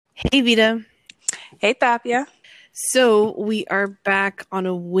Hey Vita. Hey, Tapia. So we are back on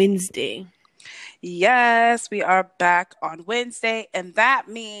a Wednesday. Yes, we are back on Wednesday, and that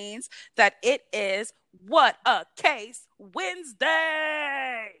means that it is What a Case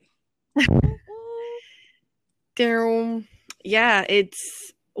Wednesday. Woo woo. Daryl, yeah,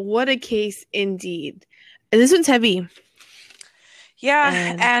 it's what a case indeed. And this one's heavy. Yeah,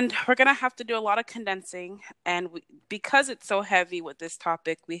 And and we're gonna have to do a lot of condensing, and because it's so heavy with this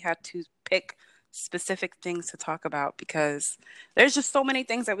topic, we had to pick specific things to talk about because there's just so many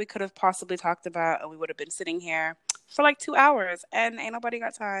things that we could have possibly talked about, and we would have been sitting here for like 2 hours, and ain't nobody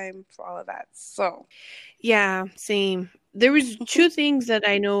got time for all of that. So. yeah, same. There was two things that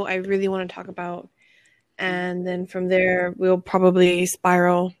I know I really want to talk about. And then from there we'll probably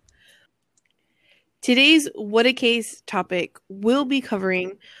spiral. Today's what a case topic will be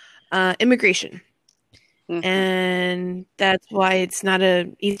covering immigration. Mhm. And that's why it's not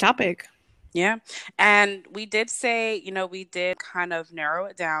a easy topic. Yeah. And we did say, we did kind of narrow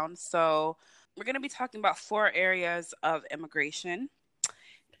it down. So we're going to be talking about four areas of immigration.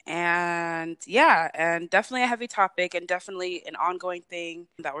 And yeah, and definitely a heavy topic and definitely an ongoing thing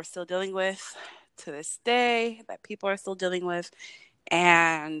that we're still dealing with to this day, that people are still dealing with.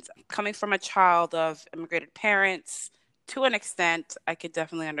 And coming from a child of immigrated parents, to an extent, I could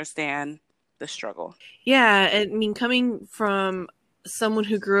definitely understand the struggle. Yeah, I mean, coming from someone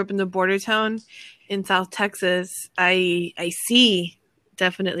who grew up in the border town in South Texas, I see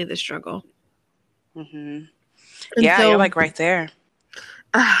definitely the struggle. Hmm. And Yeah, you're so, like right there.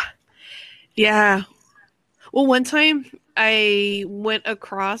 ah, yeah. Well, one time I went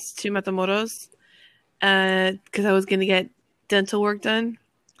across to Matamoros because I was going to get dental work done,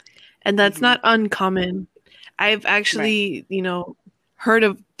 and that's Hmm. not uncommon. I've Right. actually, heard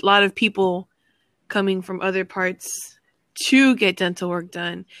of a lot of people coming from other parts to get dental work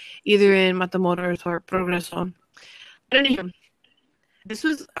done, either in Matamoros or Progreso. But anyhow, this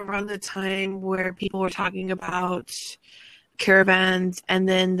was around the time where people were talking about caravans, and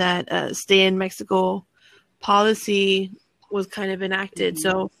then that stay in Mexico policy was kind of enacted. Hmm.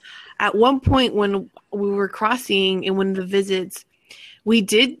 So at one point when we were crossing in one of the visits, we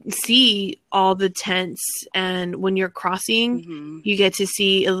did see all the tents. And when you're crossing, Hmm. you get to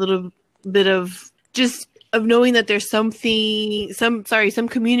see a little bit of just of knowing that there's some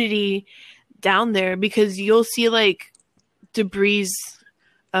community down there, because you'll see like debris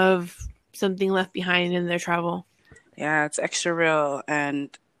of something left behind in their travel. Yeah, it's extra real.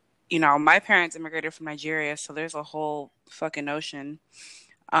 And, my parents immigrated from Nigeria, so there's a whole fucking ocean,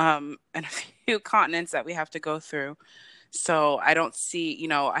 and a few continents that we have to go through. So I don't see,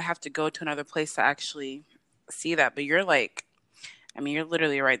 I have to go to another place to actually see that. But you're like, I mean, you're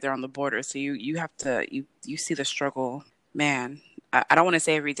literally right there on the border. So you have to, you see the struggle, man. I don't want to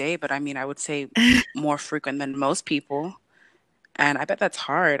say every day, but I mean, I would say more frequent than most people. And I bet that's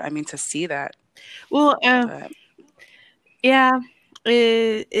hard. I mean, to see that, Well, but. yeah,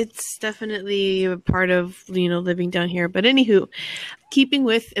 it's definitely a part of living down here. But anywho, keeping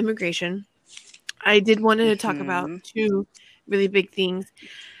with immigration, I did want to talk about Hmm. two really big things.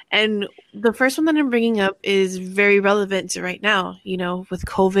 And the first one that I'm bringing up is very relevant to right now, with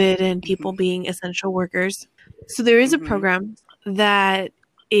COVID and people Hmm. being essential workers. So there is a Hmm. program that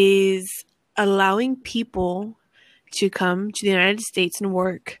is allowing people to come to the United States and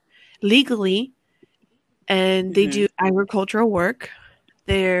work legally, and they Hmm. do agricultural work.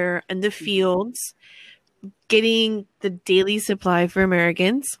 They're in the Hmm. fields getting the daily supply for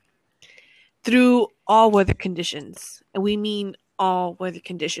Americans through all weather conditions. And we mean all weather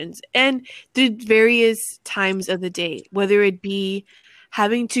conditions and the various times of the day, whether it be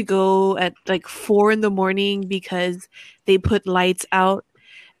having to go at like 4 in the morning because they put lights out,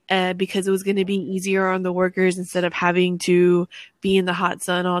 because it was going to be easier on the workers instead of having to be in the hot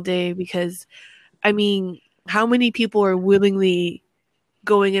sun all day. Because, I mean, how many people are willingly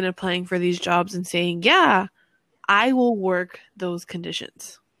going and applying for these jobs and saying, yeah, I will work those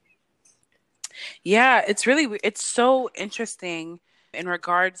conditions? Yeah, it's so interesting in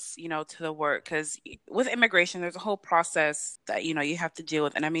regards, to the work because with immigration, there's a whole process that, you have to deal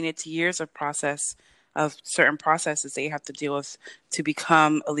with. And I mean, it's years of process of certain processes that you have to deal with to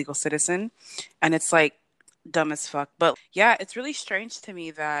become a legal citizen. And it's like dumb as fuck. But yeah, it's really strange to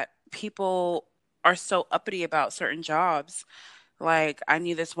me that people are so uppity about certain jobs. Like I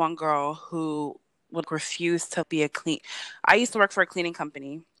knew this one girl who would refuse to be a clean. I used to work for a cleaning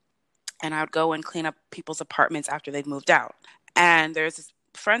company and I would go and clean up people's apartments after they'd moved out. And there's this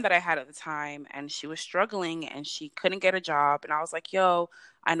friend that I had at the time, and she was struggling and she couldn't get a job. And I was like, yo,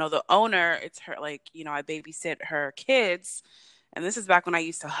 I know the owner. It's her, like, I babysit her kids. And this is back when I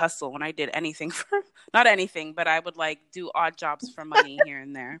used to hustle, when I did anything for, not anything, but I would like do odd jobs for money here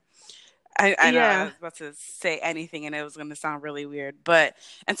and there. I know I Yeah. was about to say anything and it was going to sound really weird, but,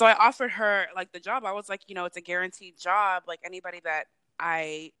 and so I offered her like the job. I was like, it's a guaranteed job. Like anybody that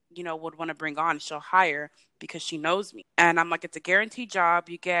I, would want to bring on, she'll hire because she knows me. And I'm like, it's a guaranteed job.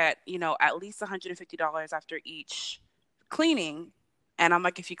 You get, at least $150 after each cleaning. And I'm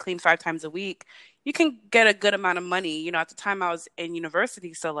like, if you clean 5 times a week, you can get a good amount of money. At the time I was in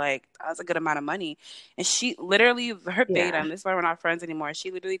university, so like that was a good amount of money. And she literally Yeah. verbatim, this is why we're not friends anymore.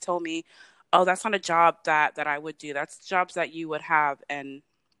 She literally told me, "Oh, that's not a job that I would do. That's jobs that you would have." And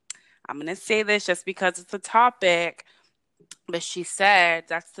I'm gonna say this just because it's a topic, but she said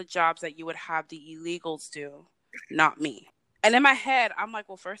that's the jobs that you would have the illegals do, not me. And in my head, I'm like,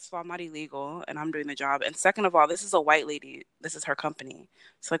 well, first of all, I'm not illegal and I'm doing the job. And second of all, this is a white lady. This is her company.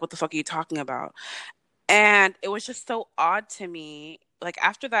 So like, what the fuck are you talking about? And it was just so odd to me. Like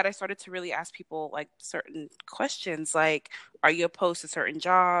after that, I started to really ask people like certain questions, like, are you opposed to certain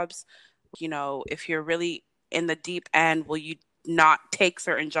jobs? If you're really in the deep end, will you not take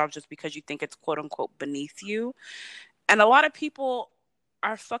certain jobs just because you think it's quote unquote beneath you? And a lot of people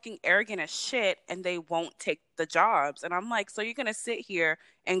are fucking arrogant as shit and they won't take the jobs. And I'm like, so you're going to sit here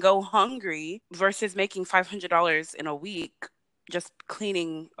and go hungry versus making $500 in a week just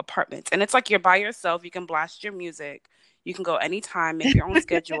cleaning apartments. And it's like you're by yourself. You can blast your music. You can go anytime, make your own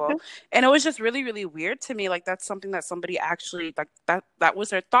schedule. And it was just really, really weird to me. Like that's something that somebody actually like that was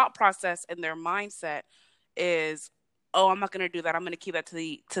their thought process and their mindset is, oh, I'm not going to do that. I'm going to keep that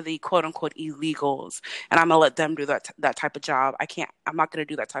to the quote unquote illegals, and I'm going to let them do that type of job. I'm not going to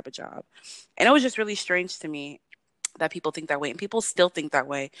do that type of job. And it was just really strange to me that people think that way, and people still think that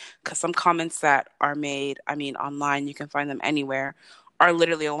way because some comments that are made, I mean, online, you can find them anywhere, are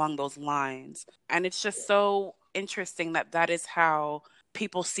literally along those lines. And it's just so interesting that is how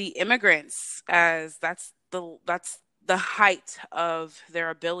people see immigrants, as that's the height of their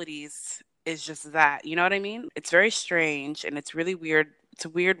abilities, is just that. You know what I mean? It's very strange and it's really weird. It's a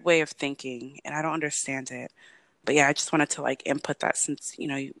weird way of thinking and I don't understand it. But yeah, I just wanted to like input that since,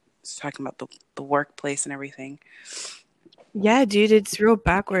 you was talking about the workplace and everything. Yeah, dude, it's real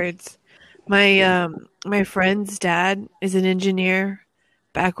backwards. My friend's dad is an engineer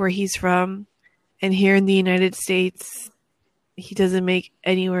back where he's from, and here in the United States, he doesn't make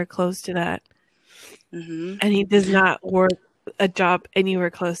anywhere close to that. Mm-hmm. And he does not work a job anywhere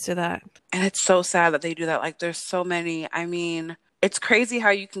close to that. And it's so sad that they do that. Like there's so many. I mean, it's crazy how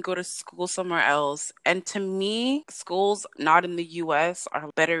you can go to school somewhere else. And to me, schools not in the US are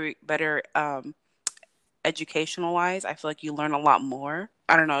better educational wise. I feel like you learn a lot more.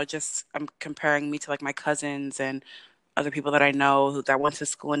 I don't know, just I'm comparing me to like my cousins and other people that I know that went to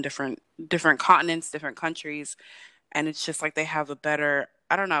school in different continents, different countries, and it's just like they have a better,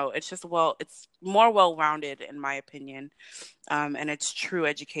 I don't know, it's just it's more well-rounded in my opinion. And it's true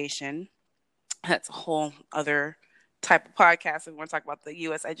education. That's a whole other type of podcast if we want to talk about the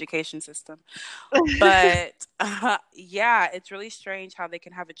US education system. But yeah, it's really strange how they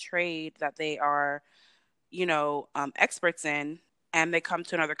can have a trade that they are, experts in, and they come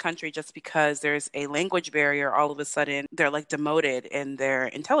to another country just because there's a language barrier. All of a sudden, they're like demoted in their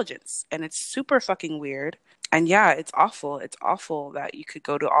intelligence. And it's super fucking weird. And yeah, it's awful. It's awful that you could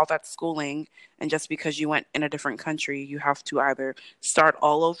go to all that schooling and just because you went in a different country, you have to either start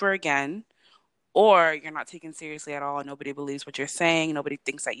all over again or you're not taken seriously at all and nobody believes what you're saying. Nobody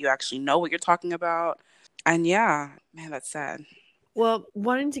thinks that you actually know what you're talking about. And yeah, man, that's sad. Well,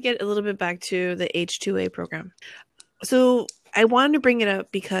 wanting to get a little bit back to the H-2A program. So I wanted to bring it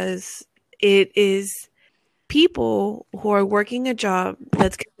up because it is people who are working a job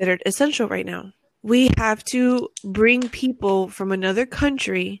that's considered essential right now. We have to bring people from another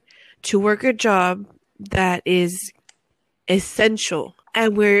country to work a job that is essential.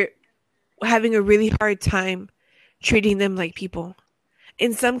 And we're having a really hard time treating them like people.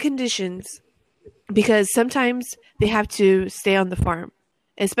 In some conditions, because sometimes they have to stay on the farm,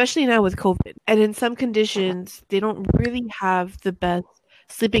 especially now with COVID. And in some conditions, they don't really have the best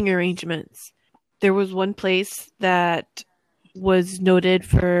sleeping arrangements. There was one place that was noted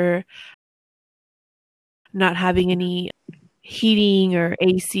for not having any heating or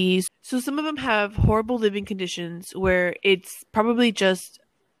AC. So some of them have horrible living conditions where it's probably just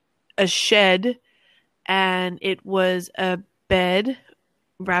a shed and it was a bed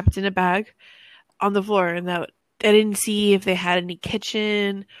wrapped in a bag on the floor, and that I didn't see if they had any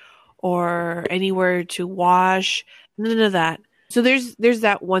kitchen or anywhere to wash. None of that. So there's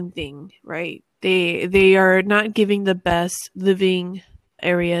that one thing, right? They are not giving the best living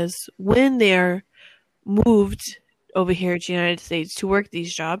areas when they are moved over here to the United States to work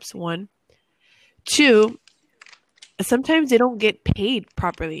these jobs. One, two, sometimes they don't get paid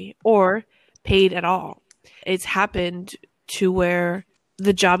properly or paid at all. It's happened to where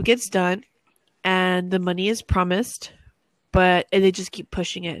the job gets done and the money is promised, but they just keep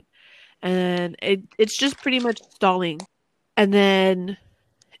pushing it. And it's just pretty much stalling. And then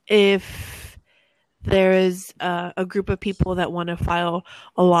if there is a group of people that want to file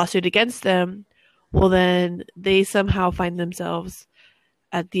a lawsuit against them, well, then they somehow find themselves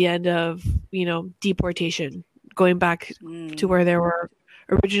at the end of, deportation, going back to where they were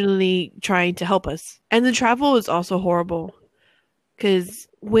originally trying to help us. And the travel is also horrible because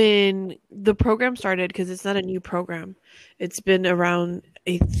when the program started, because it's not a new program, it's been around,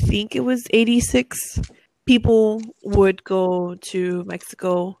 I think it was 86, people would go to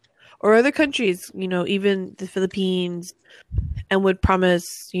Mexico or other countries, even the Philippines, and would promise,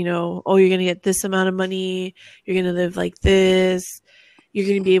 oh, you're going to get this amount of money, you're going to live like this, you're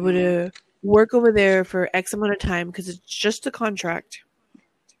going to be able to work over there for X amount of time because it's just a contract.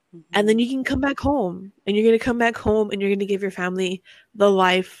 And then you can come back home, and you're going to come back home and you're going to give your family the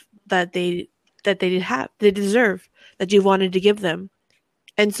life that they deserve, that you wanted to give them.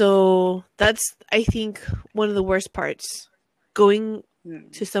 And so that's, I think, one of the worst parts, going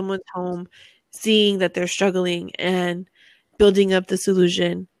to someone's home, seeing that they're struggling and building up the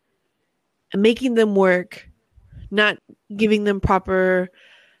solution and making them work, not giving them proper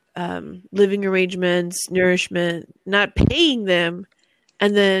living arrangements, nourishment, not paying them,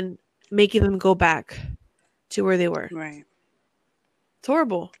 and then making them go back to where they were. Right. It's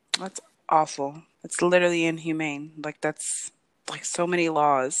horrible. That's awful. It's literally inhumane. Like, that's like so many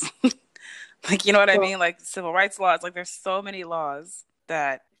laws. Like, you know what I mean? Like civil rights laws. Like, there's so many laws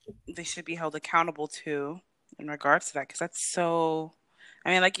that they should be held accountable to in regards to that. Because that's so, I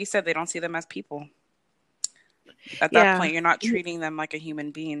mean, like you said, they don't see them as people. At that point, you're not treating them like a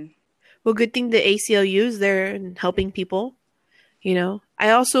human being. Well, good thing the ACLU is there and helping people.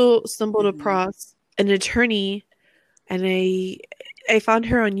 I also stumbled across an attorney, and I found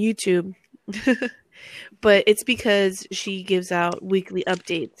her on YouTube, but it's because she gives out weekly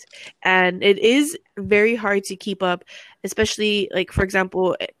updates, and it is very hard to keep up, especially like, for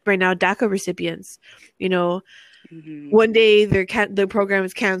example, right now, DACA recipients, one day the program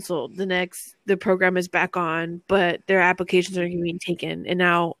is canceled, the next the program is back on, but their applications are being taken, and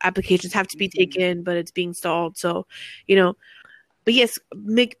now applications have to be taken, but it's being stalled. So, but yes,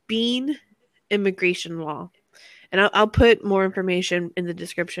 McBean immigration law. And I'll put more information in the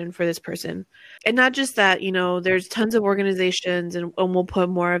description for this person. And not just that, there's tons of organizations, and we'll put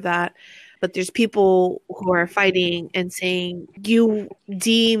more of that. But there's people who are fighting and saying you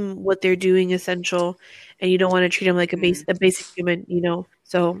deem what they're doing essential, and you don't want to treat them like a basic human,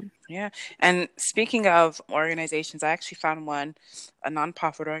 So yeah. And speaking of organizations, I actually found one, a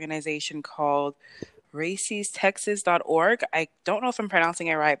nonprofit organization called RAICES-Texas.org. I don't know if I'm pronouncing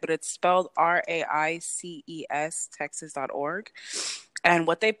it right, but it's spelled RAICES, Texas.org. And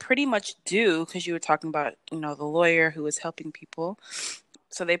what they pretty much do, because you were talking about, the lawyer who is helping people.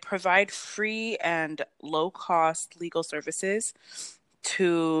 So they provide free and low-cost legal services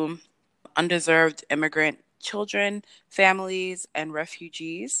to undeserved immigrant children, families, and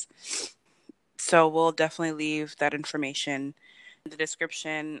refugees. So we'll definitely leave that information in the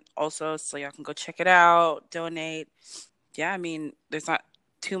description also, so y'all can go check it out, donate. Yeah, I mean, there's not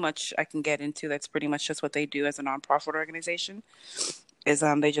too much I can get into. That's pretty much just what they do as a nonprofit organization. Is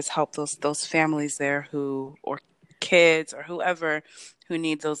they just help those families there or kids or whoever who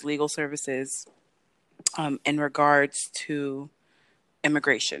need those legal services in regards to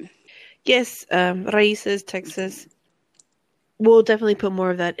immigration. Yes, Raíces, Texas. We'll definitely put more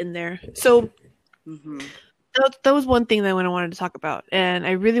of that in there. So that was one thing that I wanted to talk about, and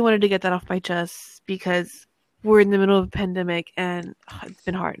I really wanted to get that off my chest because we're in the middle of a pandemic and it's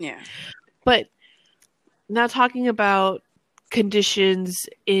been hard. Yeah. But now talking about conditions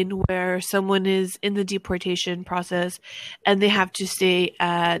in where someone is in the deportation process and they have to stay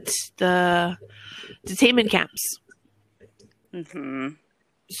at the detainment camps.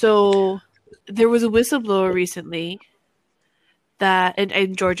 So there was a whistleblower recently that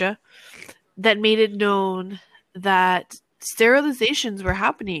in Georgia that made it known that sterilizations were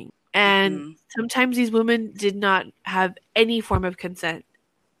happening, and sometimes these women did not have any form of consent.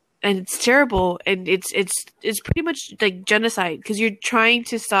 And it's terrible, and it's pretty much like genocide because you're trying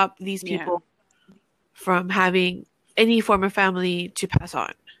to stop these people from having any form of family to pass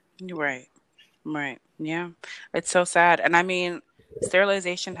on. Right. Yeah, it's so sad. And I mean,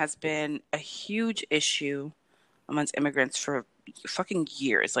 sterilization has been a huge issue amongst immigrants for fucking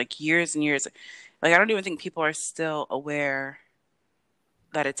years, like years and years. Like, I don't even think people are still aware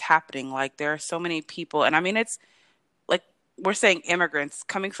that it's happening. Like, there are so many people, and I mean, it's like we're saying immigrants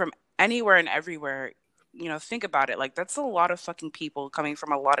coming from anywhere and everywhere. You know, think about it. Like, that's a lot of fucking people coming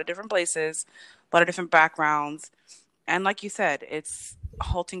from a lot of different places, a lot of different backgrounds. And like you said, it's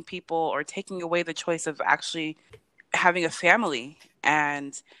halting people or taking away the choice of actually having a family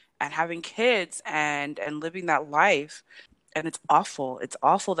and having kids and living that life. And it's awful. It's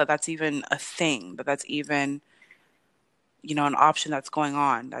awful that that's even a thing, that that's even, you know, an option that's going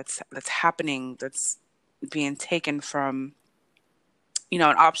on, that's happening, that's being taken from, you know,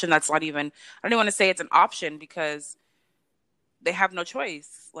 an option that's not even, I don't even want to say it's an option because they have no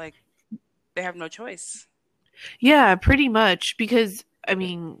choice. Like, they have no choice. Yeah, pretty much. Because, I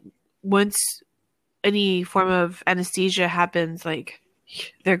mean, once any form of anesthesia happens, like,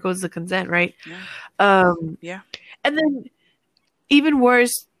 there goes the consent, right? Yeah. Um, Yeah. and then even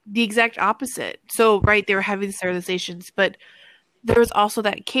worse, the exact opposite. So, right, they were having sterilizations, but there was also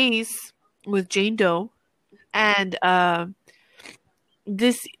that case with Jane Doe, and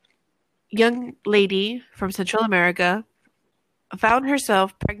this young lady from Central America found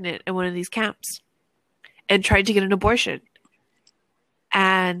herself pregnant in one of these camps and tried to get an abortion.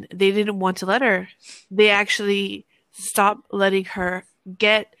 And they didn't want to let her. They actually stopped letting her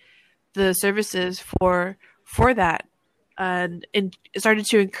get the services for that, and started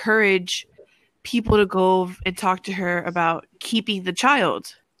to encourage people to go and talk to her about keeping the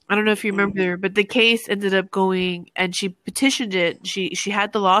child. I don't know if you Mm-hmm. remember, but the case ended up going, and she petitioned it. She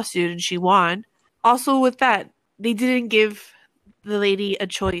had the lawsuit and she won. Also, with that, they didn't give the lady a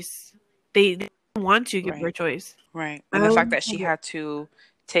choice. They didn't want to give her a Right. choice. Right. And the fact Um, that she had to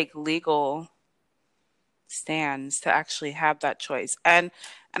take legal stands to actually have that choice. And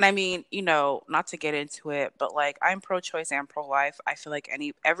I mean, you know, not to get into it, but like I'm pro-choice and pro-life. I feel like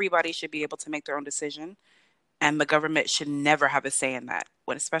everybody should be able to make their own decision and the government should never have a say in that.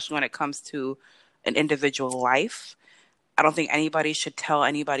 When especially when it comes to an individual life. I don't think anybody should tell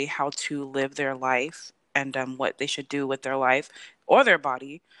anybody how to live their life and what they should do with their life or their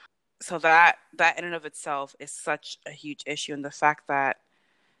body. So that in and of itself is such a huge issue, and the fact that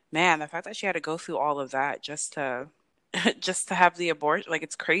man, the fact that she had to go through all of that just to just to have the abortion, like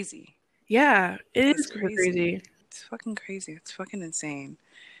it's crazy. yeah, it It's is super crazy. crazy. It's fucking crazy. It's fucking insane.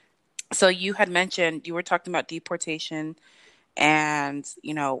 So you had mentioned you were talking about deportation and,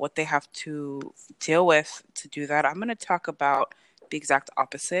 you know, what they have to deal with to do that. I'm going to talk about the exact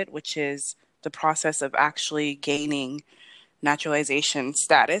opposite, which is the process of actually gaining naturalization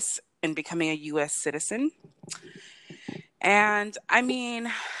status and becoming a US citizen. And I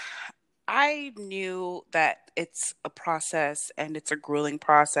mean, I knew that it's a process and it's a grueling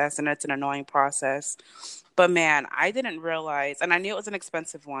process and it's an annoying process. But man, I didn't realize, and I knew it was an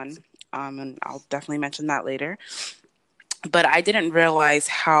expensive one, and I'll definitely mention that later. But I didn't realize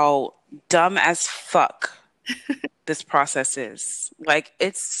how dumb as fuck this process is. Like,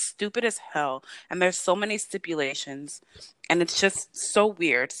 it's stupid as hell. And there's so many stipulations, and it's just so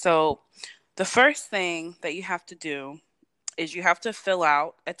weird. So, the first thing that you have to do is you have to fill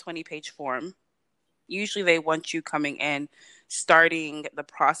out a 20-page form. Usually they want you coming in, starting the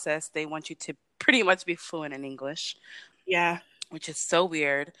process. They want you to pretty much be fluent in English, Yeah. which is so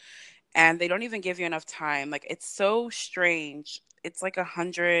weird. And they don't even give you enough time. Like it's so strange. It's like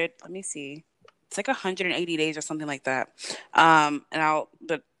 100. Let me see. It's like 180 days or something like that. And I'll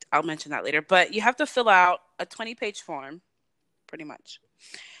mention that later. But you have to fill out a 20-page form, pretty much,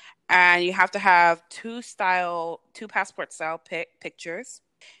 and you have to have two passport style pictures,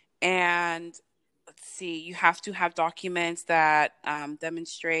 and let's see, you have to have documents that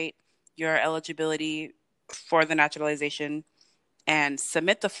demonstrate your eligibility for the naturalization and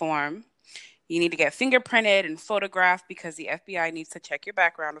submit the form. You need to get fingerprinted and photographed because the FBI needs to check your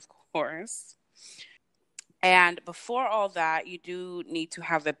background, of course. And before all that, you do need to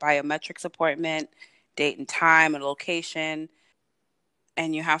have the biometrics appointment, date and time and location.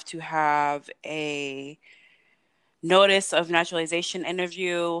 And you have to have a notice of naturalization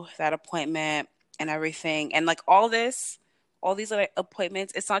interview, that appointment, and everything. And like all these other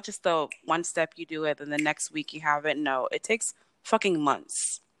appointments, it's not just the one step you do it and the next week you have it. No, it takes fucking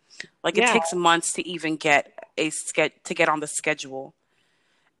months. Like it Yeah. takes months to even get to get on the schedule.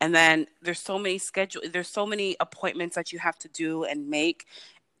 And then there's so many appointments that you have to do and make.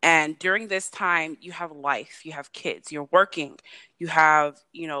 And during this time, you have life, you have kids, you're working, you have,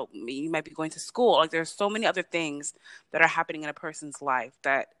 you know, you might be going to school. Like there's so many other things that are happening in a person's life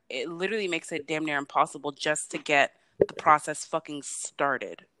that it literally makes it damn near impossible just to get the process fucking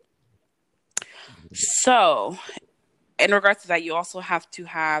started. So, in regards to that, you also have to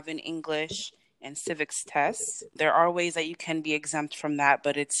have an English and civics tests. There are ways that you can be exempt from that,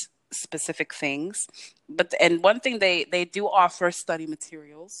 but it's specific things. And one thing, they do offer study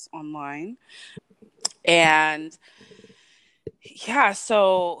materials online. And yeah,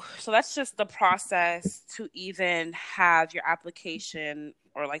 so that's just the process to even have your application,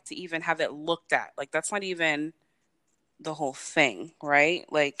 or like to even have it looked at. Like that's not even the whole thing, right?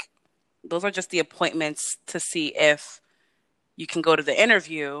 Like those are just the appointments to see if you can go to the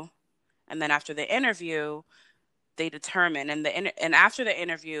interview, and then after the interview, they determine. And after the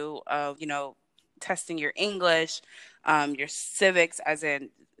interview of testing your English, your civics, as in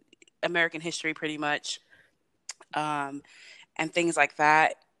American history, pretty much, and things like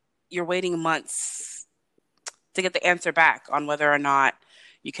that, you're waiting months to get the answer back on whether or not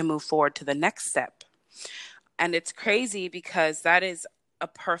you can move forward to the next step. And it's crazy because that is a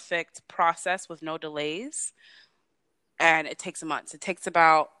perfect process with no delays. And it takes months. It takes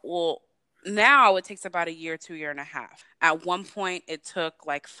now it takes about a year, 2 years and a half. At one point, it took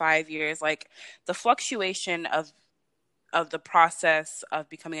like 5 years. Like the fluctuation of the process of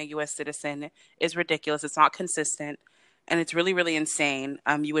becoming a U.S. citizen is ridiculous. It's not consistent, and it's really, really insane.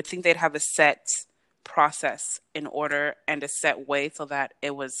 You would think they'd have a set process in order and a set way so that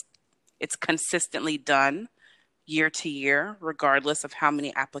it's consistently done year to year, regardless of how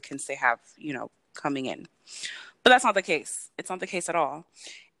many applicants they have, coming in. But that's not the case. It's not the case at all.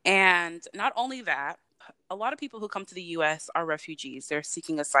 And not only that, a lot of people who come to the U.S. are refugees. They're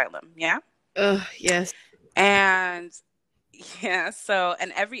seeking asylum. Yeah. Yes. And yeah, so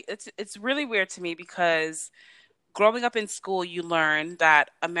it's really weird to me because growing up in school, you learn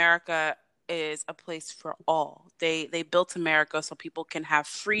that America is a place for all. They built America so people can have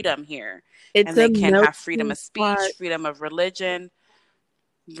freedom here, and they can have freedom of speech, freedom of religion,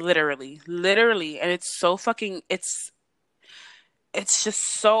 literally, and it's so fucking it's just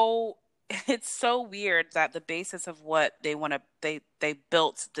so it's so weird that the basis of what they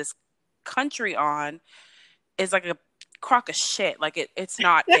built this country on is like a crock of shit. Like it's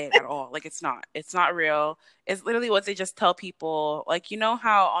not it at all. Like it's not real. It's literally what they just tell people. Like,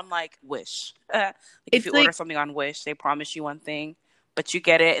 how on like Wish, like if you order something on Wish, they promise you one thing, but you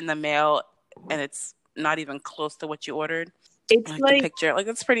get it in the mail and it's not even close to what you ordered. It's like the picture. Like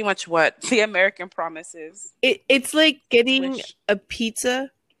that's pretty much what the American promise is. It's like getting a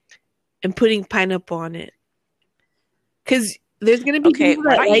pizza and putting pineapple on it. Because there's gonna be people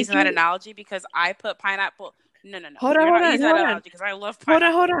that we're not using that analogy because I put pineapple. No. Hold on. Because I love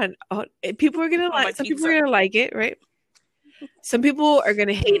pineapple. Hold on. People are gonna like. Some people are gonna like it, right? Some people are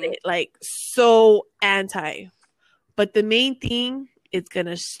gonna hate it, like so anti. But the main thing is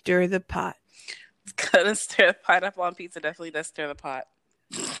gonna stir the pot. It's gonna stir the pineapple on pizza. Definitely does stir the pot.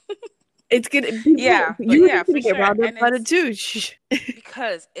 It's gonna. You're gonna get robbed about it too.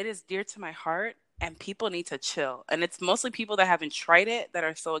 Because it is dear to my heart. And people need to chill. And it's mostly people that haven't tried it that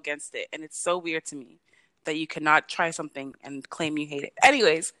are so against it. And it's so weird to me that you cannot try something and claim you hate it.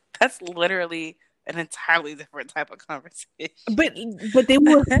 Anyways, that's literally an entirely different type of conversation. But they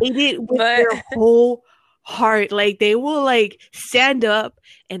will hate it with their whole heart. Like they will like stand up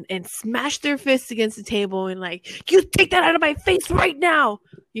and smash their fists against the table and like, you take that out of my face right now.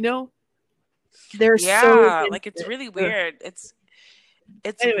 They're so like it's really weird.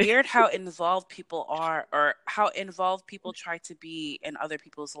 It's weird how involved people are, or how involved people try to be in other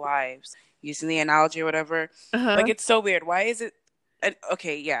people's lives, using the analogy or whatever. Like it's so weird. Why is it?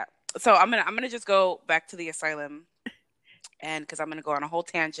 Okay, yeah. So I'm gonna just go back to the asylum, and because I'm gonna go on a whole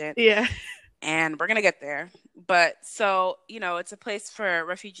tangent. Yeah. And we're gonna get there. But so it's a place for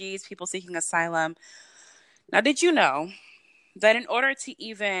refugees, people seeking asylum. Now, did you know that in order to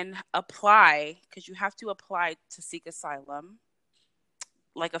even apply, because you have to apply to seek asylum,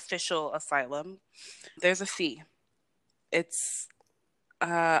 like official asylum, there's a fee. It's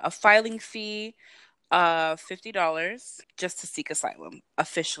a filing fee of $50 just to seek asylum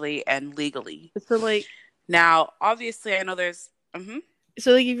officially and legally. So like now, obviously, I know there's.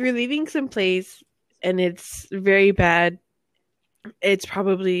 So like if you're leaving some place and it's very bad, it's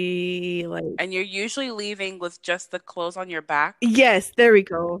probably like. And you're usually leaving with just the clothes on your back. Yes, there we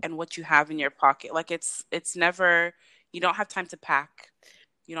go. And what you have in your pocket. Like it's never. You don't have time to pack.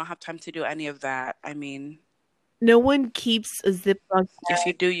 You don't have time to do any of that. I mean, no one keeps a Ziploc bag. If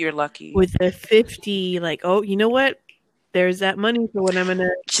you do, you're lucky. With a 50, like, oh, you know what? There's that money for when I'm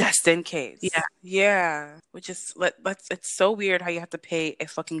gonna. Just in case. Yeah. Which is it's so weird how you have to pay a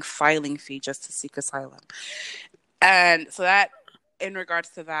fucking filing fee just to seek asylum. And so that, in regards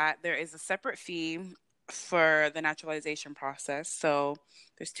to that, there is a separate fee for the naturalization process. So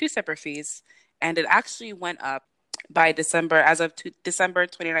there's two separate fees, and it actually went up by December. As of December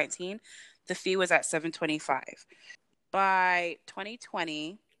 2019, the fee was at $7.25. By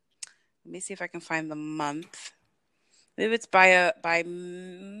 2020, let me see if I can find the month. Maybe it's by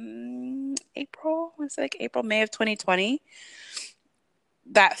April. It's like April, May of 2020.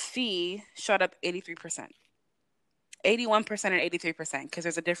 That fee shot up 83%. 81% and 83%, because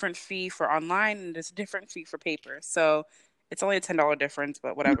there's a different fee for online and there's a different fee for paper. So it's only a $10 difference,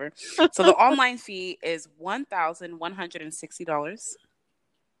 but whatever. So the online fee is $1,160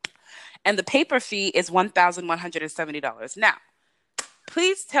 and the paper fee is $1,170. Now,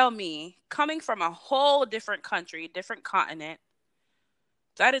 please tell me, coming from a whole different country, different continent,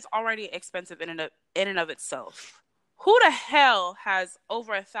 that is already expensive in and of itself. Who the hell has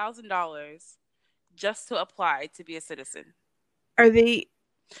over $1,000 just to apply to be a citizen? Are they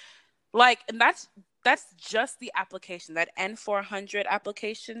like, and that's just the application, that N400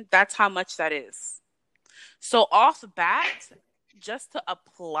 application. That's how much that is. So off the bat, just to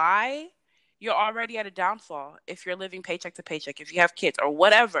apply, you're already at a downfall. If you're living paycheck to paycheck, if you have kids or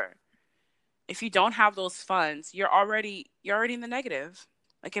whatever, if you don't have those funds, you're already in the negative.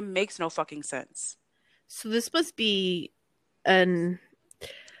 Like, it makes no fucking sense. So this must be a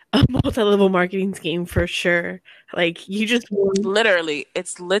multi-level marketing scheme for sure. Like, you just want,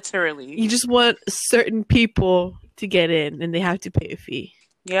 it's literally you just want certain people to get in, and they have to pay a fee.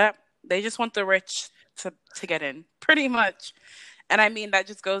 Yep, they just want the rich to get in, pretty much. And I mean, that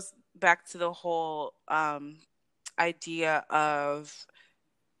just goes back to the whole idea of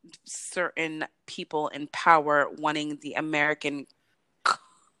certain people in power wanting the American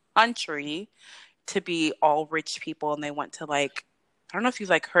country to be all rich people, and they want to, like, I don't know if you've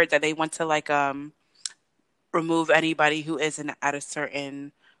like heard that they want to like remove anybody who isn't at a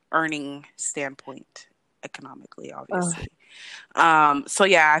certain earning standpoint economically, obviously. So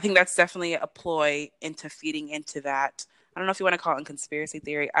yeah, I think that's definitely a ploy into feeding into that. I don't know if you want to call it a conspiracy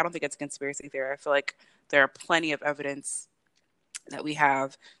theory. I don't think it's a conspiracy theory. I feel like there are plenty of evidence that we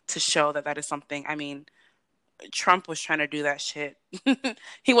have to show that is something. I mean, Trump was trying to do that shit.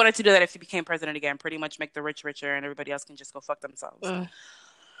 He wanted to do that if he became president again, pretty much make the rich richer and everybody else can just go fuck themselves.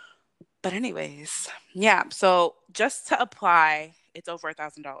 But anyways, yeah. So just to apply, it's over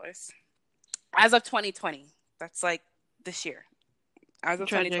 $1,000 as of 2020. That's like this year, as of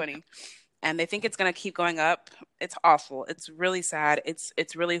Tragic. 2020. And they think it's going to keep going up. It's awful. It's really sad.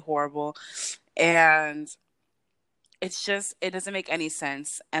 It's really horrible. And it's just, it doesn't make any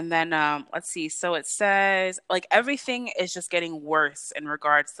sense. And then let's see. So it says, like, everything is just getting worse in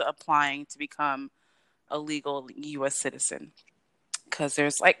regards to applying to become a legal U.S. citizen. Because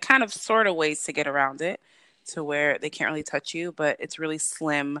there's like kind of sort of ways to get around it to where they can't really touch you, but it's really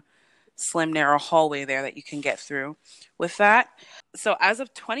slim, narrow hallway there that you can get through with that. So as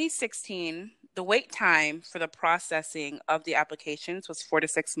of 2016, the wait time for the processing of the applications was 4 to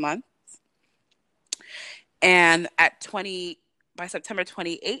 6 months. And by September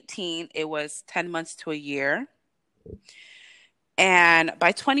 2018, it was 10 months to a year. And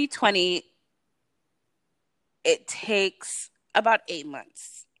by 2020, it takes about 8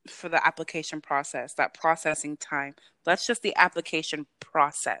 months for the application process, that processing time. That's just the application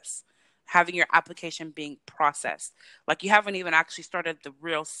process, having your application being processed. Like, you haven't even actually started the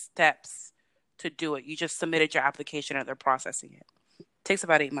real steps to do it. You just submitted your application and they're processing it. It takes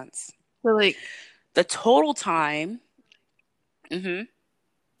about 8 months. So, like, the total time.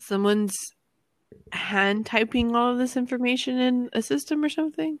 Someone's hand typing all of this information in a system or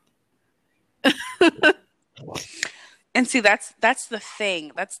something. And see, that's the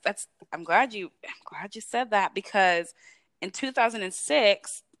thing. That's I'm glad you said that, because in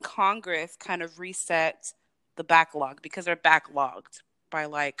 2006, Congress kind of reset the backlog, because they're backlogged by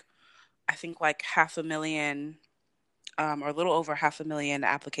like, I think like 500,000 or a little over 500,000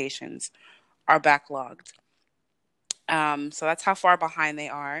 applications are backlogged. So that's how far behind they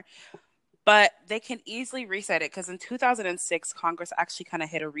are. But they can easily reset it, because in 2006, Congress actually kind of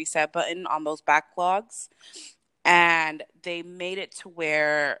hit a reset button on those backlogs. And they made it to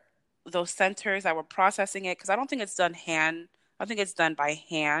where those centers that were processing it, because I don't think it's done I think it's done by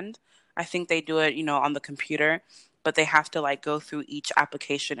hand. I think they do it, on the computer, but they have to like go through each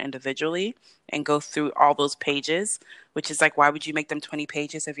application individually and go through all those pages, which is like, why would you make them 20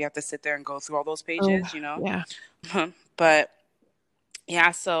 pages if you have to sit there and go through all those pages, Yeah. But yeah,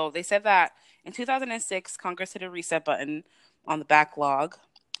 so they said that in 2006, Congress hit a reset button on the backlog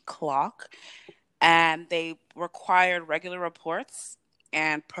clock, and they required regular reports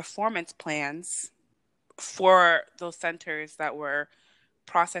and performance plans for those centers that were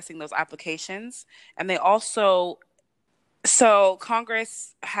processing those applications. And they also, so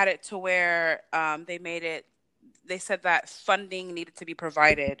Congress had it to where they said that funding needed to be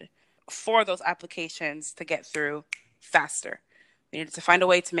provided for those applications to get through faster. We needed to find a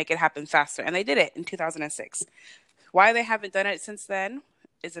way to make it happen faster. And they did it in 2006. Why they haven't done it since then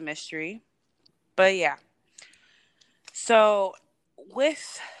is a mystery. But yeah. So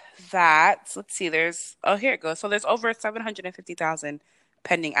with that, let's see, here it goes. So there's over 750,000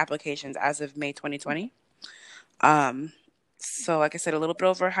 pending applications as of May 2020. So like I said, a little bit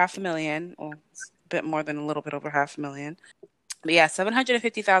over 500,000, or a bit more than a little bit over 500,000. But yeah,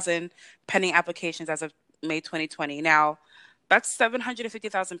 750,000 pending applications as of May 2020. Now, that's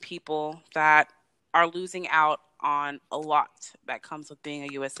 750,000 people that are losing out on a lot that comes with being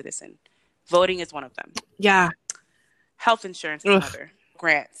a U.S. citizen. Voting is one of them. Yeah. Health insurance is another.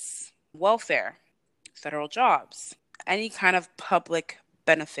 Grants, welfare, federal jobs, any kind of public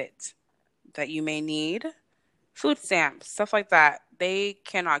benefit that you may need, food stamps, stuff like that, they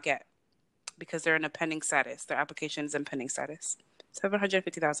cannot get because they're in a pending status. Their application is in pending status.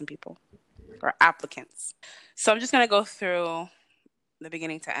 750,000 people are applicants. So I'm just going to go through the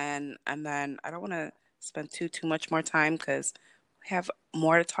beginning to end, and then I don't want to spend too much more time because we have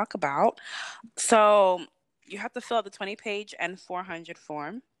more to talk about. So you have to fill out the 20-page N-400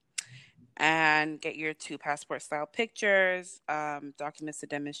 form and get your 2 passport-style pictures, documents to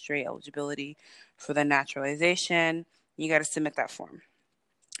demonstrate eligibility for the naturalization. You got to submit that form.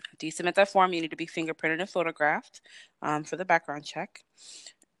 After you submit that form, you need to be fingerprinted and photographed for the background check.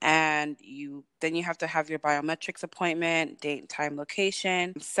 And then you have to have your biometrics appointment, date, time,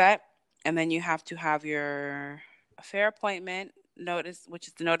 location set. And then you have to have your affair appointment notice, which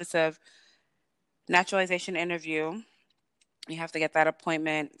is the notice of naturalization interview. You have to get that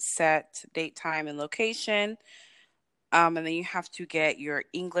appointment set, date, time, and location. And then you have to get your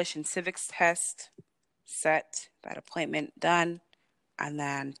English and civics test set, that appointment done, and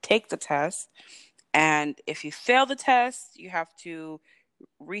then take the test. And if you fail the test, you have to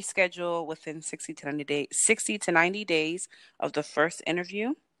reschedule within 60 to 90 days of the first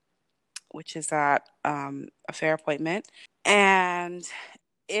interview, which is that affair appointment. And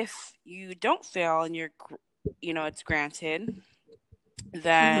if you don't fail and it's granted,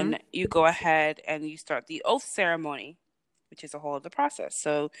 then you go ahead and you start the oath ceremony, which is a whole other process.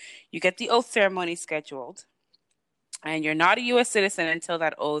 So you get the oath ceremony scheduled, and you're not a U.S. citizen until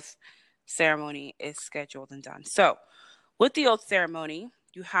that oath ceremony is scheduled and done. So with the oath ceremony,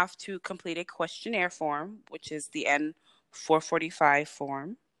 you have to complete a questionnaire form, which is the N-445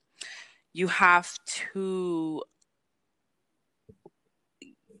 form. You have to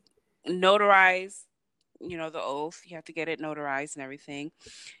notarize, the oath. You have to get it notarized and everything.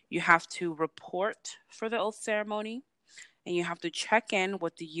 You have to report for the oath ceremony, and you have to check in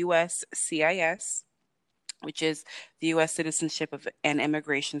with the USCIS, which is the U.S. Citizenship and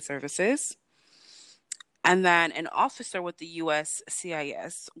Immigration Services. And then an officer with the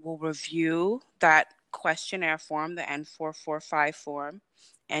USCIS will review that questionnaire form, the N-445 form,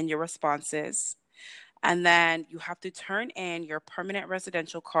 and your responses. And then you have to turn in your permanent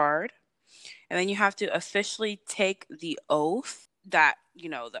residential card. And then you have to officially take the oath that you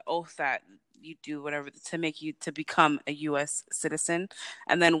do whatever to make you to become a U.S. citizen.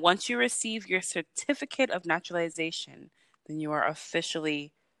 And then once you receive your certificate of naturalization, then you are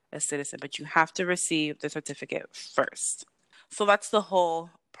officially a citizen, but you have to receive the certificate first. So that's the whole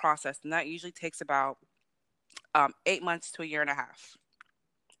process. And that usually takes about 8 months to a year and a half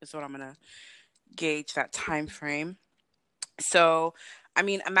is what I'm going to gauge that time frame. So,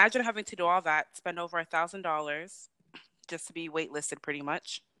 imagine having to do all that, spend over $1,000 just to be waitlisted pretty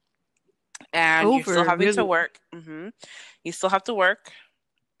much. And you're still having to work. You still have to work.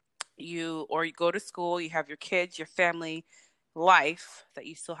 You go to school, you have your kids, your family life that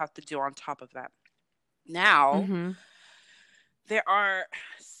you still have to do on top of that. Now, there are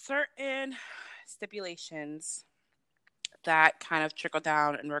certain stipulations that kind of trickle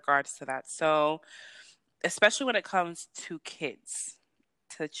down in regards to that. So, especially when it comes to kids,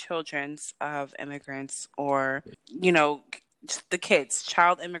 to children of immigrants, or, the kids,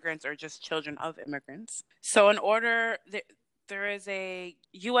 child immigrants, or just children of immigrants. So there is a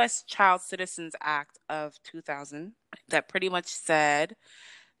U.S. Child Citizens Act of 2000 that pretty much said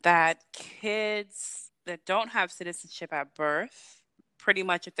that kids that don't have citizenship at birth, pretty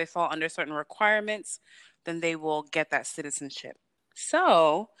much if they fall under certain requirements, then they will get that citizenship.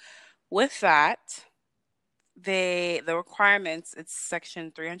 So with that, the requirements, it's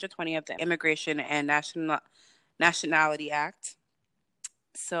Section 320 of the Immigration and Nationality Act.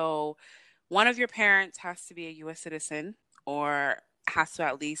 So one of your parents has to be a U.S. citizen or has to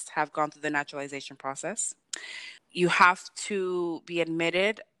at least have gone through the naturalization process. You have to be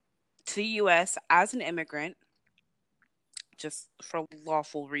admitted to the U.S. as an immigrant just for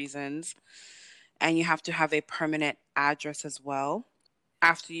lawful reasons. And you have to have a permanent address as well.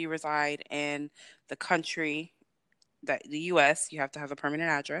 After you reside in the country, that the US, you have to have a permanent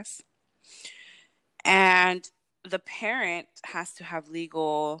address. And the parent has to have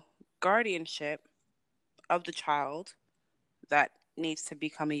legal guardianship of the child that needs to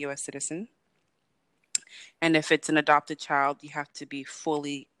become a US citizen. And if it's an adopted child, you have to be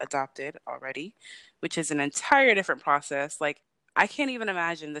fully adopted already, which is an entire different process. Like, I can't even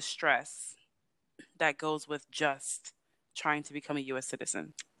imagine the stress that goes with just trying to become a US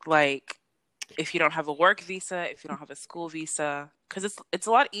citizen. Like, if you don't have a work visa, if you don't have a school visa, because it's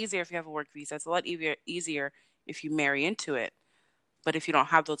a lot easier if you have a work visa. It's a lot easier if you marry into it. But if you don't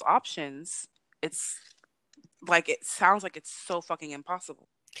have those options, it's like, it sounds like it's so fucking impossible.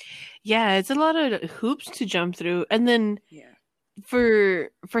 Yeah, it's a lot of hoops to jump through. And then Yeah. for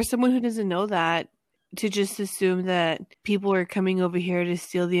someone who doesn't know that, to just assume that people are coming over here to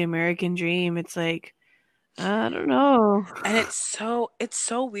steal the American dream, it's like, I don't know. And it's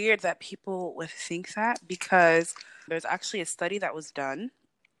so weird that people would think that, because there's actually a study that was done,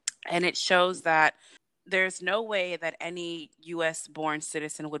 and it shows that there's no way that any US born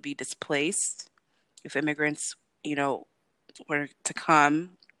citizen would be displaced if immigrants, were to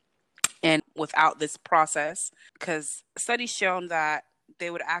come and without this process, because studies shown that they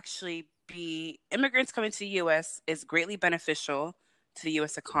would actually be immigrants coming to the US is greatly beneficial to the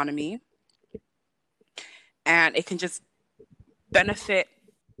US economy, and it can just benefit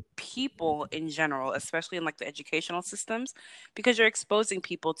people in general, especially in like the educational systems, because you're exposing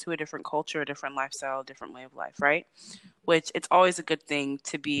people to a different culture, a different lifestyle, a different way of life, right? Which, it's always a good thing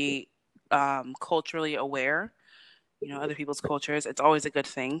to be culturally aware, other people's cultures. It's always a good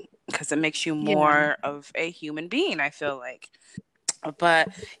thing because it makes you Yeah. more of a human being, I feel like. But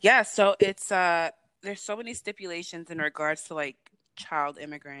yeah, so it's there's so many stipulations in regards to like child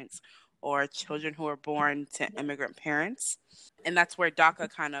immigrants or children who are born to immigrant parents. And that's where DACA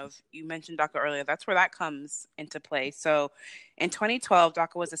you mentioned DACA earlier, that's where that comes into play. So in 2012,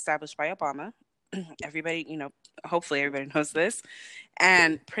 DACA was established by Obama. Everybody, hopefully everybody knows this.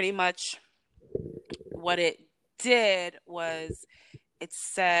 And pretty much what it did was, it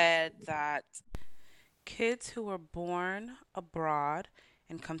said that kids who were born abroad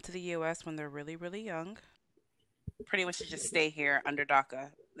and come to the US when they're really, really young pretty much should just stay here under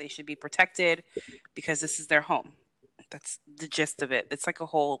DACA. They should be protected because this is their home. That's the gist of it. It's like a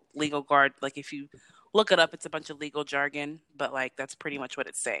whole legal guard. Like, if you look it up, it's a bunch of legal jargon, but like, that's pretty much what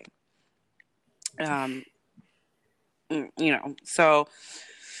it's saying. So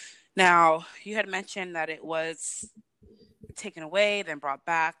now you had mentioned that it was taken away, then brought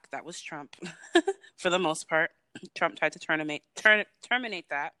back. That was Trump for the most part. Trump tried to terminate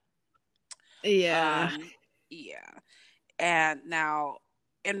that. Yeah. Yeah. And now,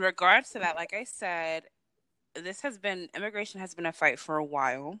 in regards to that, like I said, immigration has been a fight for a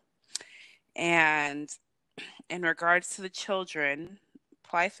while. And in regards to the children,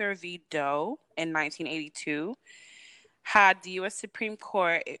 Plyther v. Doe in 1982 had the U.S. Supreme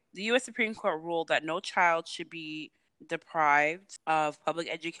Court ruled that no child should be deprived of public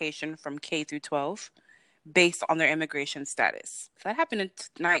education from K through 12 based on their immigration status. That happened in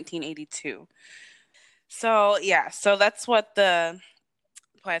 1982. So, yeah, so that's what the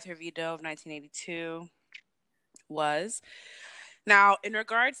Plyther v. Doe of 1982 was. Now, in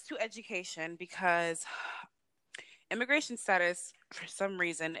regards to education, because immigration status, for some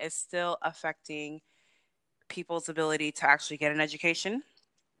reason, is still affecting people's ability to actually get an education,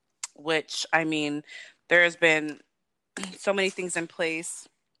 which, I mean, there has been so many things in place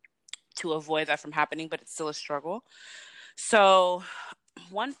to avoid that from happening, but it's still a struggle. So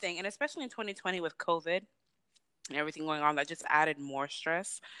one thing, and especially in 2020 with COVID and everything going on, that just added more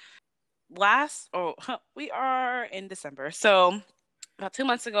stress. We are in December. So about 2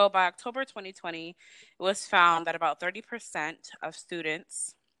 months ago, by October 2020, it was found that about 30% of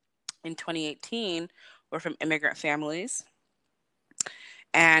students in 2018 were from immigrant families.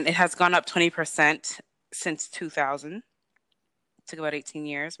 And it has gone up 20% since 2000. It took about 18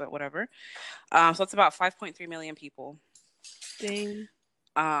 years, but whatever. So it's about 5.3 million people. Dang.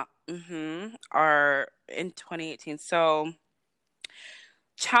 Are in 2018. So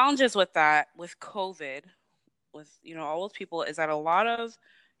challenges with that, with COVID, with all those people, is that a lot of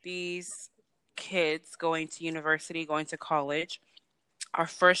these kids going to university, going to college, are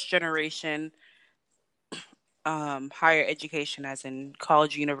first generation higher education, as in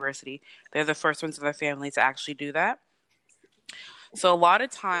college, university. They're the first ones in their family to actually do that. So a lot of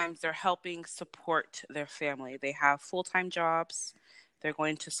times they're helping support their family. They have full-time jobs. They're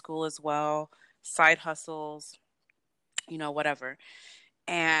going to school as well, side hustles. whatever.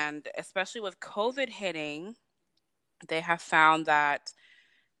 And especially with COVID hitting, they have found that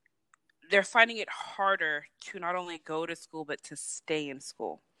they're finding it harder to not only go to school but to stay in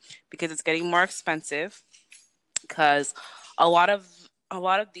school because it's getting more expensive, because a lot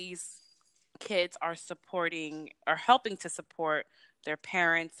of these kids are helping to support their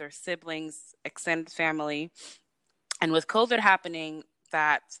parents, their siblings, extended family. And with COVID happening,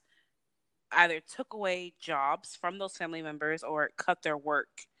 that either took away jobs from those family members or cut their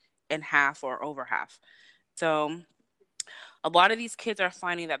work in half or over half. So a lot of these kids are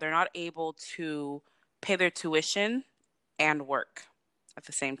finding that they're not able to pay their tuition and work at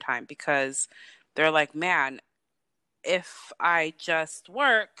the same time, because they're like, man, if I just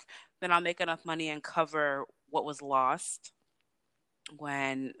work, then I'll make enough money and cover what was lost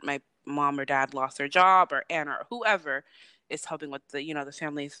when my mom or dad lost their job, or aunt or whoever is helping with the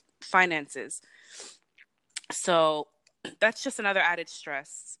family's finances. So that's just another added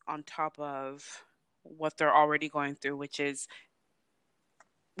stress on top of what they're already going through, which is,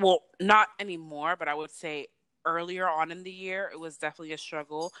 well, not anymore, but I would say earlier on in the year, it was definitely a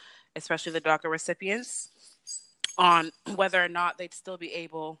struggle, especially the DACA recipients, on whether or not they'd still be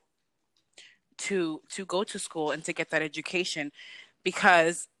able to go to school and to get that education,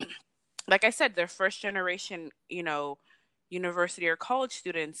 because like I said, they're first generation, university or college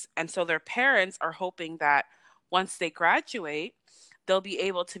students, and so their parents are hoping that once they graduate, they'll be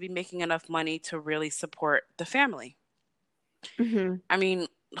able to be making enough money to really support the family. Mm-hmm. I mean,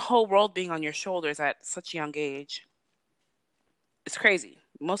 the whole world being on your shoulders at such a young age, it's crazy.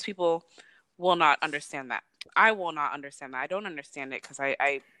 Most people will not understand that. I will not understand that. I don't understand it because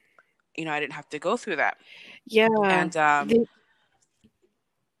I didn't have to go through that. Yeah. And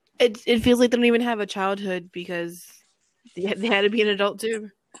It feels like they don't even have a childhood because they had to be an adult too.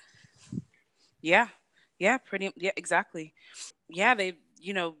 yeah, yeah, exactly. Yeah, they,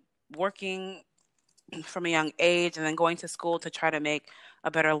 working from a young age and then going to school to try to make a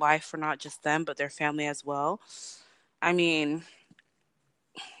better life for not just them, but their family as well. I mean,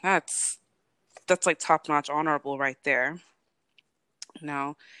 that's like top notch honorable right there.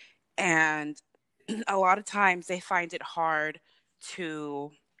 No. And a lot of times they find it hard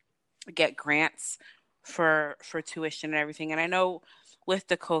to get grants for tuition and everything. And I know with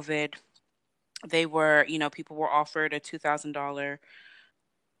the COVID, people were offered a $2,000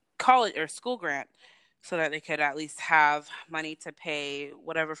 college or school grant so that they could at least have money to pay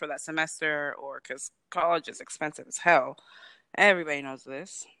whatever for that semester, or because college is expensive as hell. Everybody knows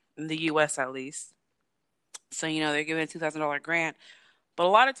this, in the US at least. So, they're giving a $2,000 grant. But a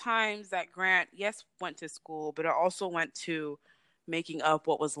lot of times that grant, yes, went to school, but it also went to making up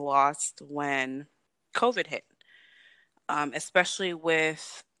what was lost when COVID hit, especially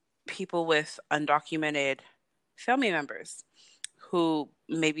with people with undocumented family members who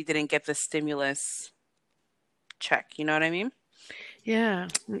maybe didn't get the stimulus check. You know what I mean? Yeah.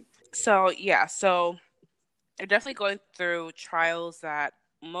 So, yeah. So they're definitely going through trials that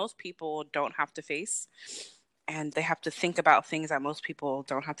most people don't have to face. And they have to think about things that most people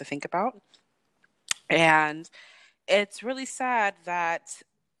don't have to think about. And it's really sad that,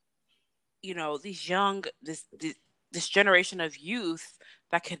 this generation of youth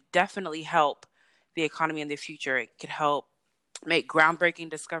that could definitely help the economy in the future. It could help make groundbreaking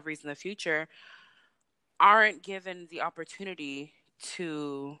discoveries in the future, aren't given the opportunity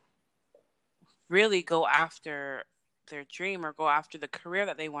to really go after their dream or go after the career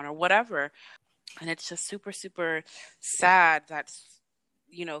that they want or whatever. And it's just super, super sad that,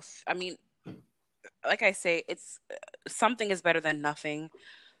 I mean, like I say, it's something is better than nothing.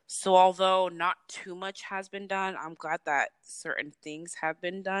 So although not too much has been done, I'm glad that certain things have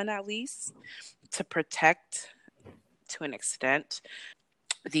been done, at least to protect, to an extent,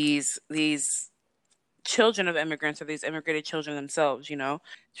 these children of immigrants, or these immigrated children themselves.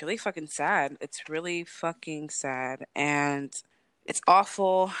 It's really fucking sad. It's really fucking sad. And it's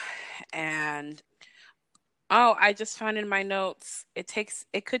awful. And oh, I just found in my notes, it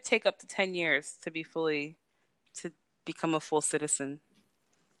could take up to 10 years to become a full citizen.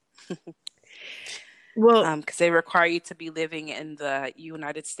 Well, Because they require you to be living in the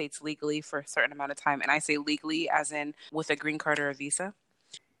United States legally for a certain amount of time. And I say legally as in with a green card or a visa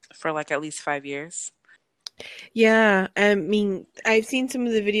for like at least 5 years. yeah. I mean, I've seen some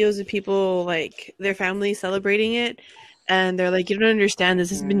of the videos of people like their family celebrating it, and they're like, "You don't understand.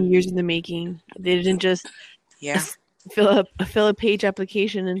 This has been years in the making. They didn't just Yeah. fill a page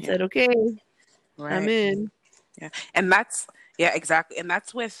application and Yeah. said, okay, I'm Right. in." Yeah. And that's, yeah, exactly. And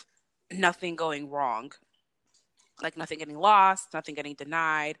that's with nothing going wrong. Like nothing getting lost, nothing getting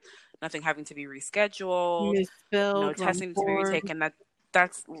denied, nothing having to be rescheduled, no Misspelled, wrong testing to be form. retaken.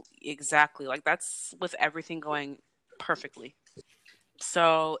 That's exactly like that's with everything going perfectly.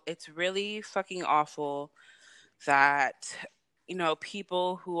 So it's really fucking awful that,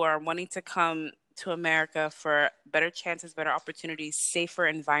 people who are wanting to come to America for better chances, better opportunities, safer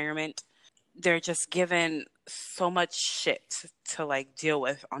environment, they're just given so much shit to like deal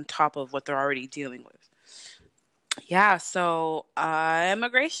with on top of what they're already dealing with. Yeah, so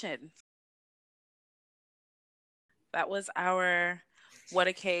immigration. That was our what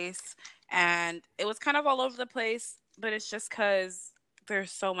a case. And it was kind of all over the place, but it's just because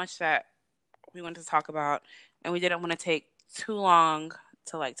there's so much that we wanted to talk about, and we didn't want to take too long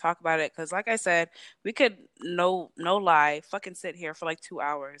to like talk about it because, like I said, we could no lie fucking sit here for like 2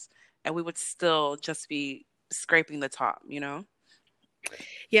 hours and we would still just be scraping the top.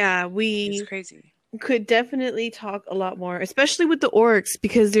 Yeah, It's we crazy. could definitely talk a lot more, especially with the orgs,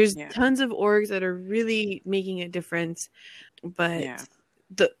 because there's Yeah. tons of orgs that are really making a difference. But Yeah.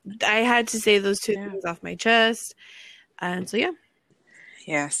 I had to say those two Yeah. things off my chest. And so, yeah.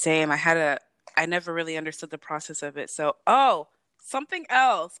 Yeah, same. I never really understood the process of it. So, something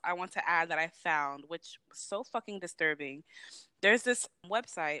else I want to add that I found, which was so fucking disturbing. There's this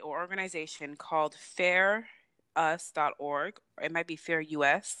website or organization called fairus.org. It might be Fair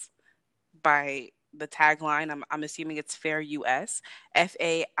US by the tagline. I'm assuming it's Fair US,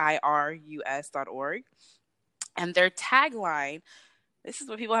 FAIRUS.org. And their tagline, this is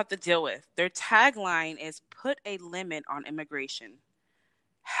what people have to deal with. Their tagline is put a limit on immigration.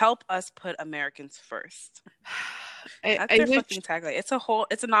 Help us put Americans first. That's their fucking tagline. It's a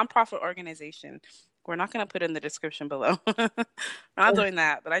nonprofit organization. We're not going to put it in the description below. We're not doing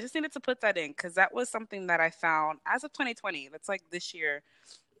that, but I just needed to put that in because that was something that I found as of 2020. That's like this year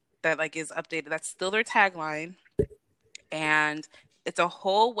that like is updated. That's still their tagline, and it's a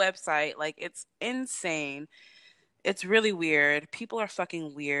whole website. Like it's insane. It's really weird. People are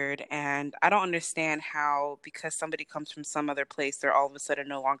fucking weird, and I don't understand how because somebody comes from some other place, they're all of a sudden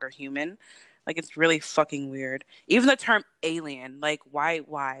no longer human. Like it's really fucking weird. Even the term alien, like why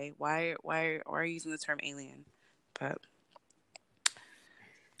are you using the term alien? But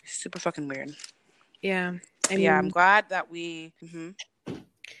super fucking weird. Yeah. Yeah, I'm glad that we.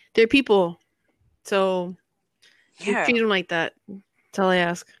 They're people. So you Yeah, treat them like that. That's all I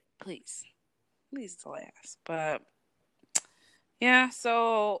ask. please, that's all I ask. But yeah,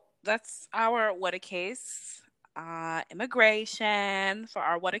 so that's our what a case. Immigration for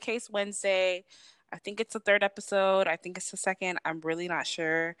our what a case Wednesday. I think it's the third episode. I think it's the second. I'm really not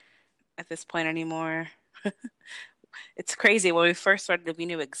sure at this point anymore. It's crazy. When we first started, we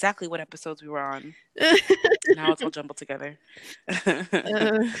knew exactly what episodes we were on. Now it's all jumbled together.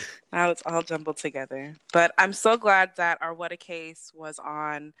 Now it's all jumbled together. But I'm so glad that our What a Case was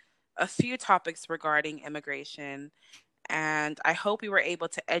on a few topics regarding immigration. And I hope we were able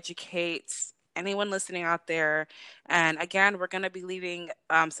to educate anyone listening out there. And again, we're going to be leaving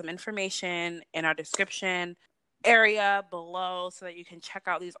some information in our description area below so that you can check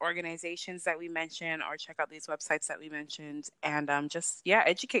out these organizations that we mentioned or check out these websites that we mentioned and just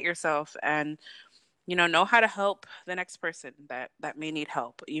educate yourself and know how to help the next person that may need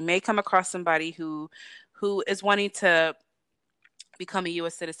help. You may come across somebody who is wanting to become a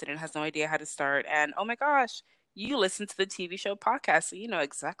US citizen and has no idea how to start, and oh my gosh, you listen to the TV show podcast, so you know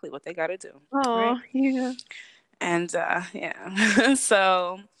exactly what they got to do. Oh, right? yeah. And yeah.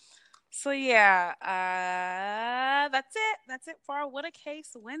 So yeah, that's it for our What a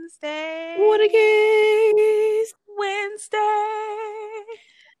Case Wednesday. What a case. Wednesday.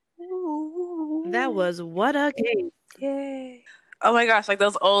 Ooh. That was what a case. Yay. Oh my gosh, like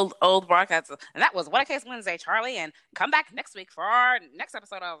those old broadcasts. And that was What a Case Wednesday, Charlie. And come back next week for our next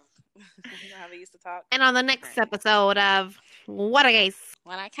episode of you know how they used to talk. And on the next episode of What a Case.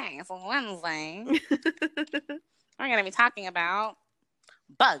 What a Case Wednesday. We're gonna be talking about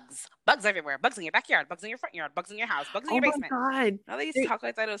bugs. Bugs everywhere. Bugs in your backyard, bugs in your front yard, bugs in your house, bugs in your basement. Oh my god. Now they used to talk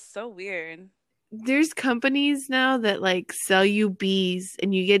like that. It was so weird. There's companies now that like sell you bees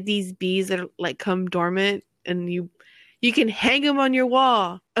and you get these bees that are, like come dormant and you can hang them on your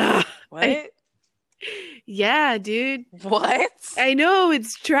wall. Ugh. What? Yeah, dude. What? I know,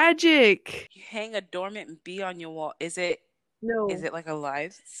 it's tragic. You hang a dormant bee on your wall. Is it like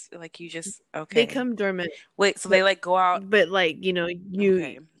alive? Like you just okay. They come dormant. Wait, so they like go out. But like, you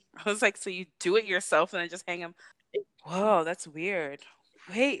Okay. I was like, so you do it yourself and then just hang them. Whoa, that's weird.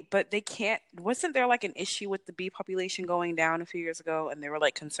 Wait, but they can't. Wasn't there like an issue with the bee population going down a few years ago, and they were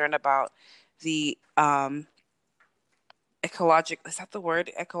like concerned about the ecological? Is that the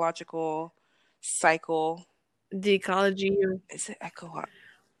word? Ecological cycle. The ecology. Is it ecological?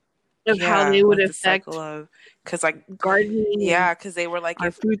 of how they would like the affect cycle of, because like, gardening and yeah, because they were like,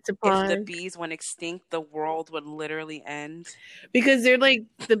 our food if the supply. bees went extinct, the world would literally end. Because they're like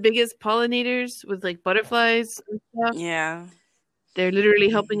the biggest pollinators with like butterflies and stuff. Yeah. They're literally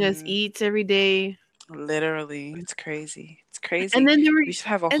helping us Hmm. eat every day. Literally, it's crazy. It's And crazy. then We should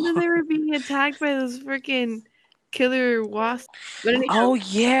have a they whole. were being attacked by those freaking killer wasps. But anyhow, Oh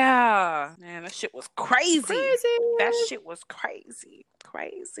yeah, man, that shit was crazy. crazy. That shit was crazy,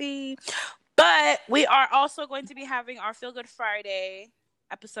 crazy. But we are also going to be having our Feel Good Friday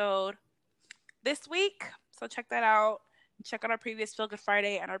episode this week, so check that out. Check out our previous Feel Good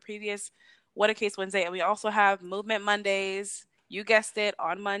Friday and our previous What a Case Wednesday, and we also have Movement Mondays. You guessed it,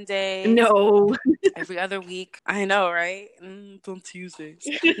 on Mondays. No. Every other week. I know, right? It's on Tuesdays.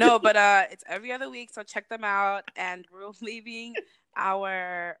 No, but it's every other week, so check them out. And we're leaving all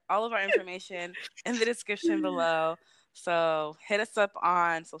of our information in the description below. So hit us up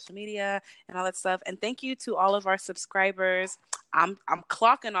on social media and all that stuff. And thank you to all of our subscribers. I'm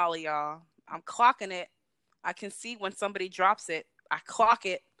clocking all of y'all. I'm clocking it. I can see when somebody drops it. I clock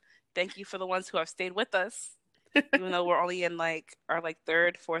it. Thank you for the ones who have stayed with us. Even though we're only in like our like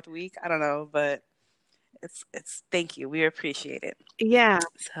third, fourth week. I don't know, but it's thank you. We appreciate it. Yeah.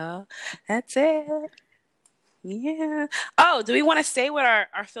 So that's it. Yeah. Oh, do we want to say what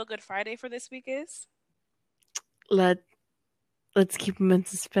our Feel Good Friday for this week is? Let's keep them in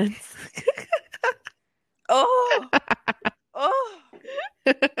suspense. Oh.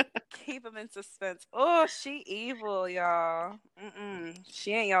 Keep them in suspense. Oh, she evil, y'all.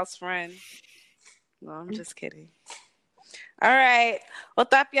 She ain't y'all's friend. No, I'm just kidding. All right. Well,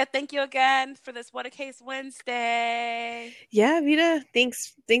 Tapia, thank you again for this What a Case Wednesday. Yeah, Vita,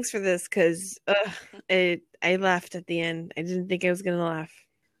 thanks for this, because I laughed at the end. I didn't think I was gonna laugh.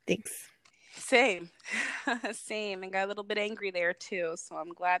 Thanks. Same. Same. And got a little bit angry there too. So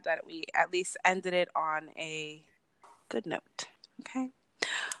I'm glad that we at least ended it on a good note. Okay.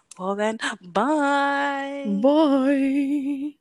 Well then, bye. Bye.